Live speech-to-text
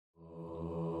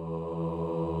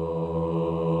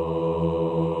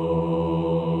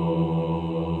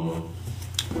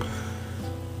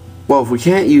Well, if we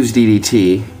can't use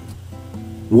DDT,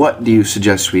 what do you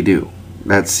suggest we do?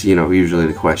 That's, usually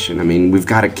the question. I mean, we've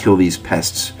got to kill these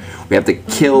pests. We have to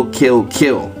kill.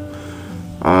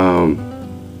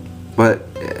 But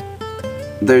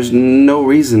there's no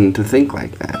reason to think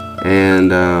like that.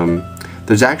 And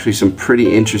there's actually some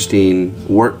pretty interesting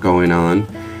work going on.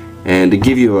 And to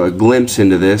give you a glimpse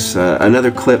into this, another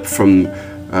clip from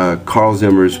Carl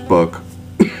Zimmer's book,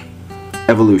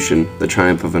 Evolution, The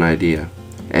Triumph of an Idea,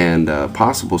 and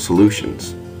Possible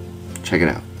Solutions. Check it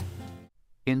out.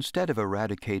 Instead of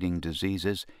eradicating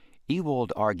diseases,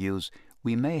 Ewald argues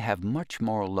we may have much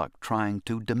more luck trying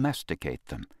to domesticate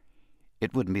them.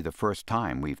 It wouldn't be the first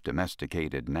time we've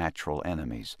domesticated natural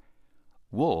enemies.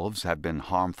 Wolves have been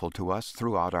harmful to us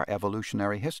throughout our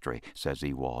evolutionary history, says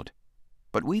Ewald.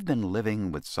 But we've been living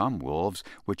with some wolves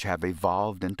which have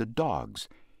evolved into dogs.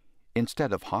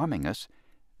 Instead of harming us,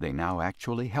 they now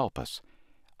actually help us.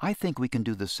 I think we can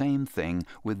do the same thing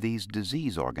with these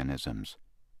disease organisms.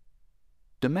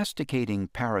 Domesticating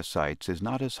parasites is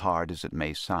not as hard as it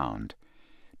may sound.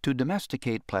 To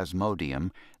domesticate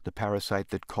Plasmodium, the parasite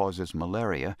that causes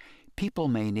malaria, people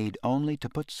may need only to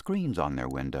put screens on their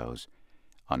windows.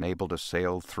 Unable to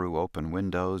sail through open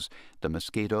windows, the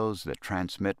mosquitoes that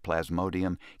transmit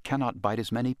Plasmodium cannot bite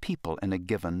as many people in a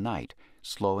given night,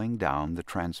 slowing down the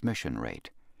transmission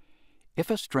rate. If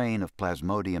a strain of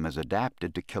Plasmodium is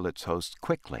adapted to kill its host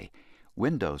quickly,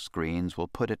 window screens will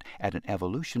put it at an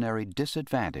evolutionary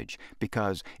disadvantage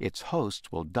because its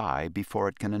host will die before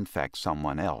it can infect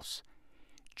someone else.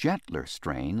 Gentler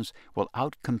strains will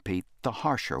outcompete the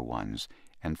harsher ones,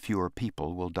 and fewer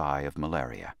people will die of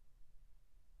malaria.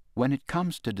 When it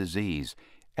comes to disease,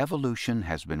 evolution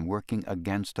has been working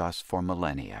against us for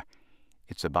millennia.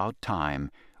 It's about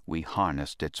time we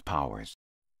harnessed its powers.